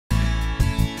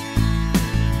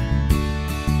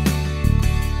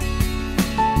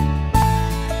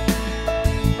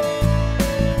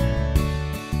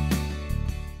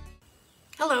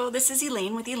this is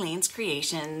Elaine with Elaine's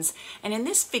Creations, and in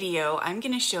this video I'm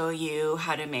going to show you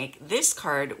how to make this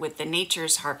card with the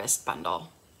Nature's Harvest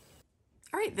bundle.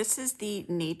 Alright, this is the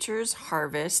Nature's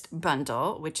Harvest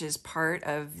bundle, which is part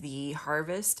of the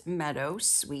Harvest Meadow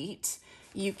suite.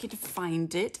 You can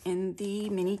find it in the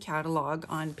mini catalog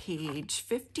on page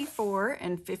 54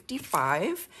 and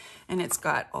 55, and it's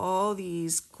got all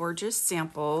these gorgeous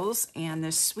samples, and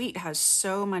this suite has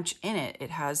so much in it. It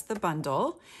has the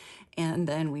bundle, and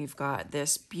then we've got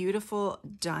this beautiful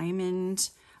diamond,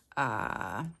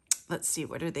 let's see,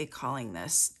 what are they calling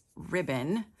this?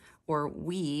 Ribbon or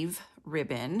weave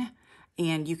ribbon,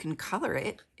 and you can color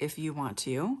it if you want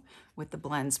to with the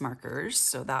blends markers,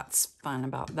 so that's fun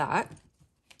about that.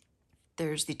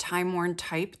 There's the time-worn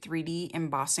type 3D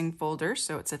embossing folder,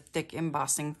 so it's a thick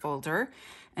embossing folder,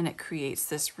 and it creates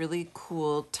this really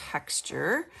cool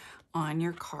texture on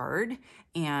your card.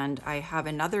 And I have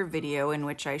another video in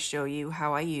which I show you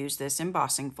how I use this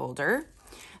embossing folder.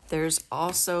 There's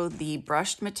also the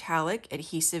brushed metallic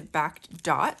adhesive backed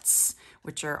dots,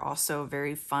 which are also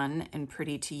very fun and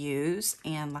pretty to use.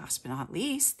 And last but not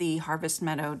least, the Harvest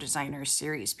Meadow Designer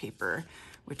Series paper,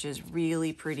 which is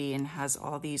really pretty and has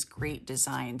all these great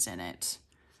designs in it.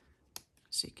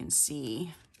 So you can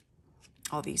see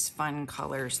all these fun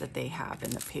colors that they have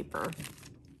in the paper.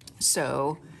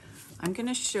 So I'm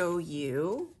gonna show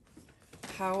you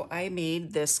how I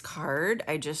made this card.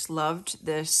 I just loved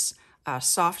this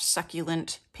soft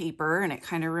succulent paper, and it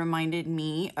kind of reminded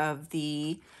me of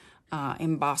the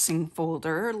embossing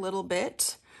folder a little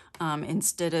bit.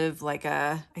 Instead of like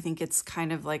I think it's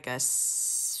kind of like a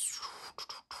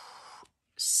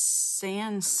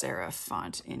sans serif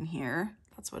font in here.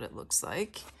 That's what it looks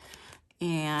like.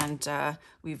 And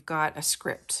we've got a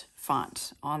script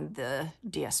font on the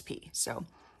DSP. So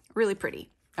really pretty.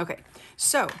 Okay,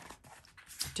 so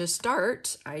to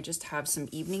start, I just have some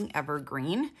Evening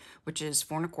Evergreen, which is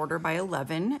 4 1/4 by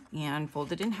 11 and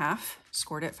folded in half,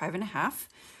 scored at 5 1/2.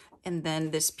 And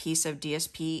then this piece of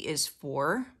DSP is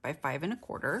 4 by 5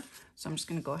 1/4. So I'm just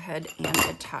gonna go ahead and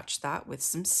attach that with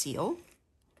some seal.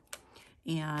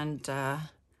 And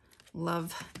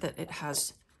love that it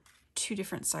has 2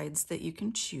 different sides that you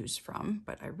can choose from,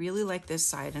 but I really like this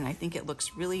side, and I think it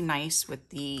looks really nice with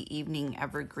the Evening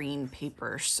Evergreen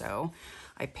paper, so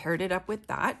I paired it up with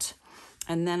that.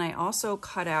 And then I also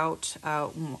cut out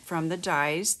from the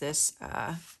dies this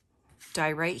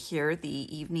die right here,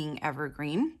 the Evening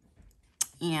Evergreen,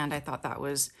 and I thought that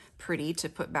was pretty to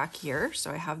put back here,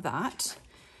 so I have that.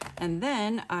 And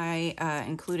then I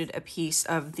included a piece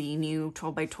of the new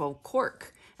 12 by 12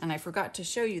 cork, and I forgot to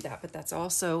show you that, but that's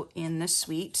also in the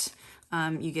suite.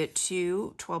 You get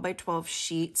 2 12 by 12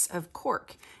 sheets of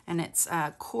cork, and it's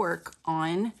cork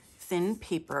on thin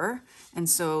paper, and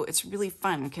so it's really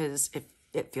fun because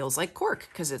it feels like cork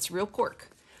because it's real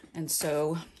cork. And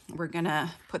so we're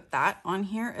gonna put that on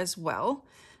here as well.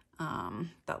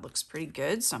 That looks pretty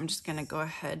good, so I'm just gonna go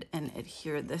ahead and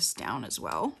adhere this down as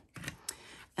well.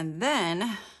 And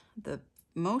then the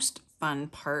most fun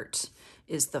part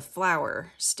is the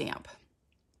flower stamp.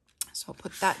 So I'll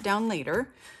put that down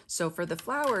later. So for the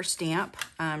flower stamp,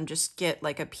 just get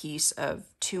like a piece of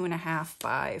 2 1/2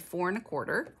 by 4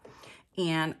 1/4.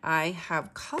 And I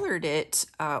have colored it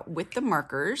with the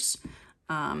markers,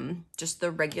 just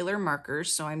the regular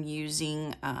markers. So I'm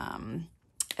using an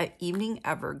Evening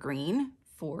Evergreen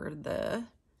for the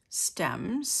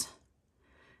stems.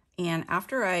 And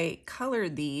after I color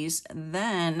these,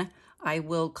 then I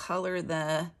will color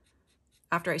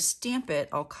after I stamp it,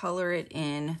 I'll color it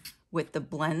in with the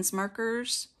blends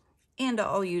markers, and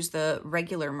I'll use the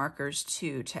regular markers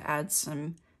too to add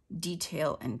some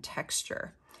detail and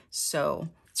texture. So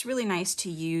it's really nice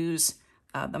to use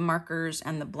the markers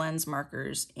and the blends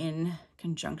markers in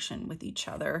conjunction with each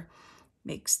other.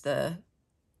 Makes the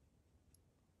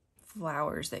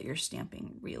flowers that you're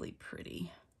stamping really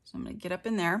pretty. So I'm gonna get up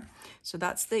in there. So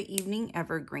that's the Evening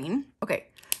Evergreen. Okay,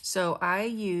 so I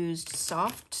used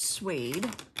soft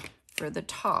suede for the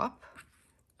top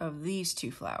of these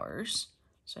 2 flowers.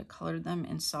 So I colored them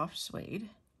in soft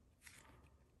suede.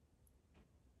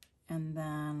 And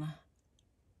then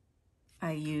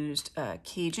I used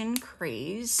Cajun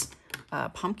Craze,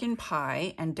 Pumpkin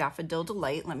Pie, and Daffodil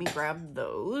Delight. Let me grab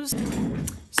those.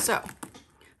 So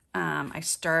I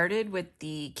started with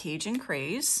the Cajun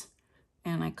Craze,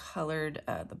 and I colored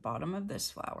the bottom of this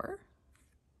flower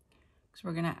because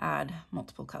we're gonna add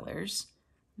multiple colors.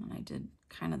 And I did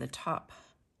kind of the top,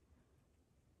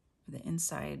 the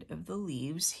inside of the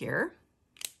leaves here.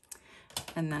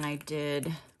 And then I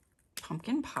did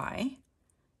Pumpkin Pie.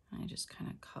 I just kind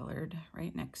of colored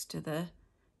right next to the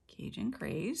Cajun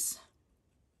Craze.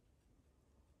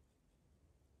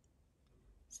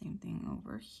 Same thing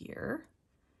over here.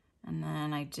 And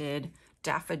then I did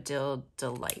Daffodil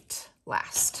Delight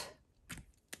last.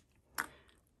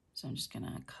 So I'm just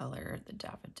gonna color the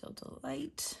Daffodil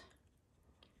Delight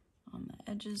on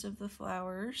the edges of the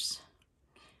flowers.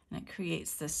 And it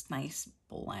creates this nice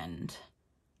blend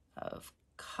of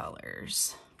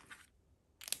colors.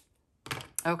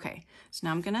 Okay, so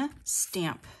now I'm gonna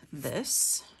stamp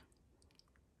this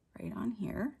right on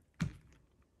here.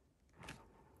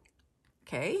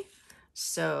 Okay,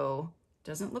 so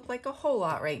doesn't look like a whole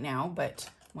lot right now, but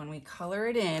when we color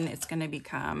it in, it's gonna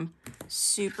become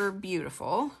super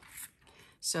beautiful.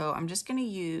 So I'm just gonna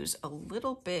use a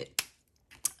little bit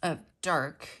of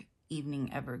dark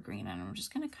Evening Evergreen, and I'm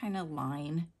just gonna kind of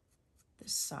line the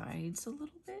sides a little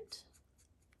bit.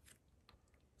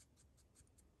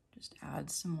 Just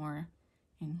add some more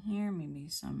in here, maybe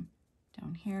some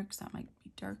down here, because that might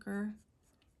be darker.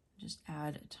 Just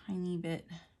add a tiny bit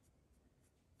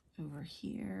over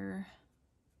here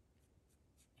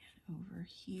and over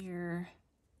here.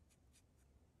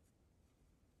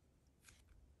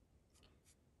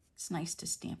 It's nice to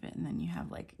stamp it, and then you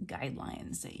have like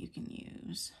guidelines that you can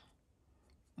use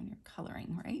when you're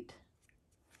coloring, right?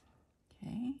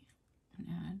 Okay, and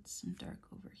add some dark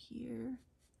over here,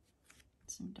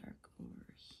 some dark over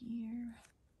here,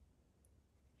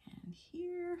 and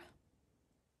here.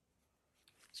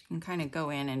 So you can kind of go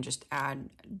in and just add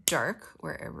dark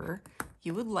wherever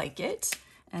you would like it,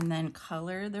 and then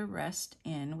color the rest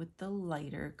in with the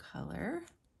lighter color.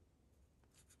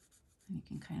 And you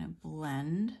can kind of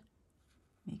blend,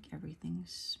 make everything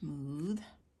smooth.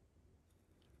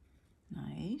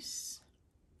 Nice.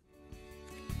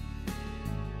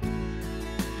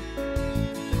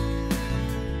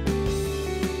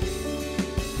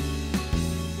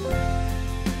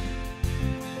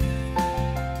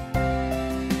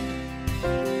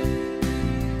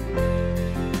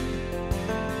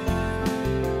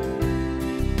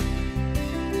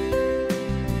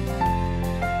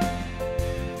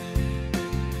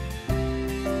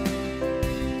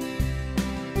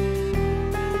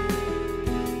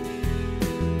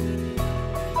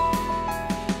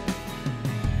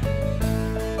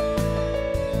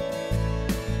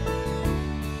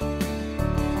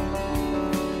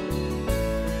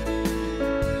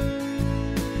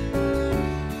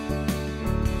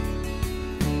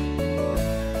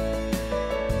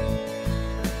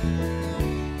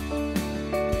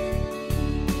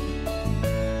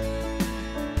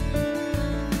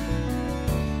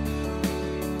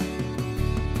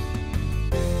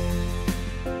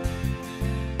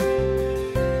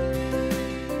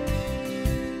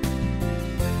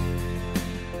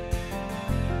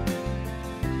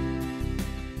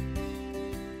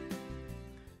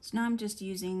 So now I'm just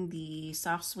using the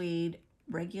soft suede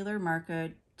regular marker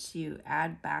to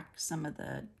add back some of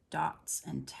the dots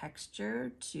and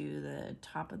texture to the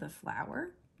top of the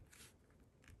flower.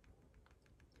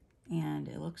 And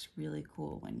it looks really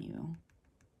cool when you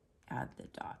add the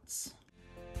dots.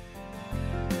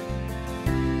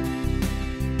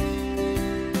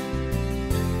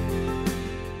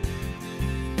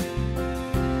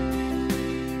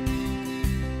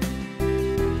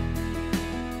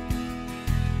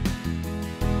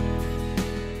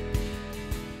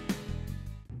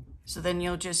 So then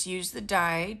you'll just use the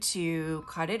die to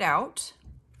cut it out.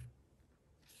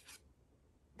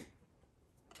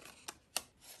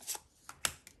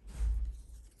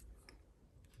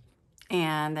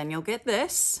 And then you'll get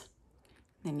this.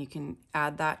 Then you can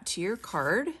add that to your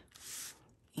card.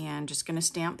 And just gonna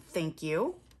stamp thank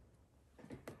you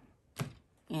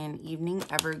in Evening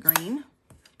Evergreen.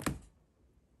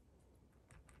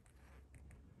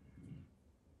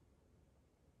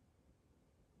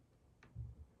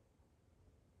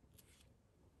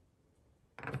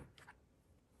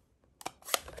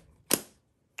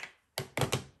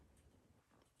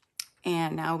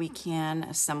 And now we can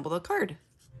assemble the card.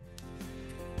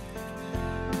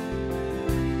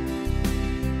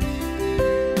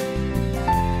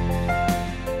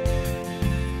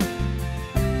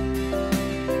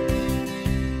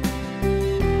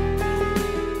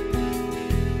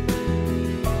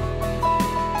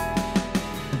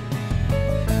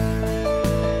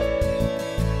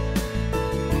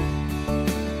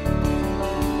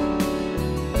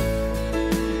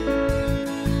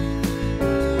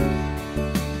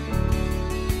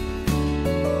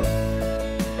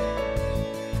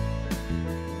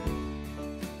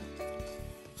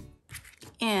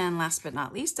 And last but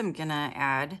not least, I'm gonna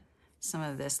add some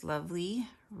of this lovely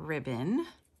ribbon.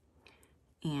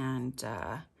 And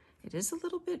it is a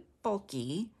little bit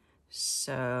bulky,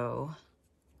 so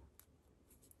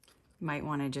might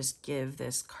want to just give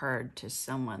this card to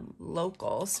someone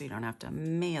local so you don't have to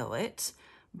mail it.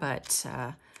 But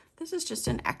this is just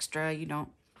an extra. You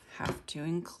don't have to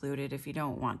include it if you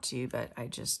don't want to, but I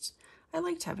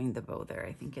liked having the bow there.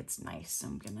 I think it's nice. So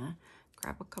I'm gonna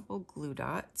grab a couple glue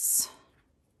dots.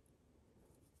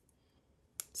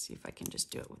 Let's see if I can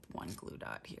just do it with one glue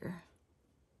dot here.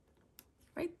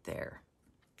 Right there.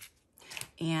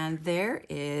 And there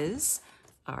is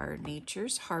our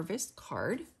Nature's Harvest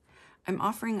card. I'm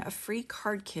offering a free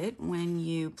card kit when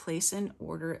you place an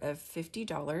order of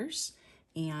 $50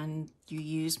 and you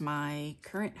use my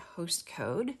current host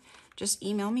code. Just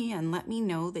email me and let me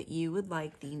know that you would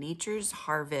like the Nature's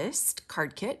Harvest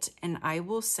card kit, and I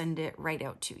will send it right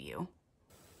out to you.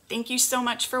 Thank you so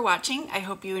much for watching. I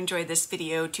hope you enjoyed this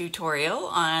video tutorial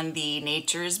on the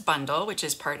Nature's Bundle, which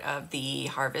is part of the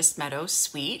Harvest Meadow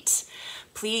Suite.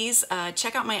 Please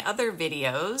check out my other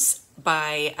videos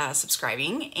by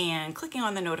subscribing and clicking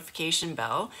on the notification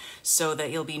bell so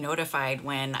that you'll be notified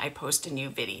when I post a new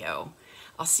video.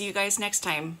 I'll see you guys next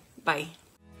time. Bye.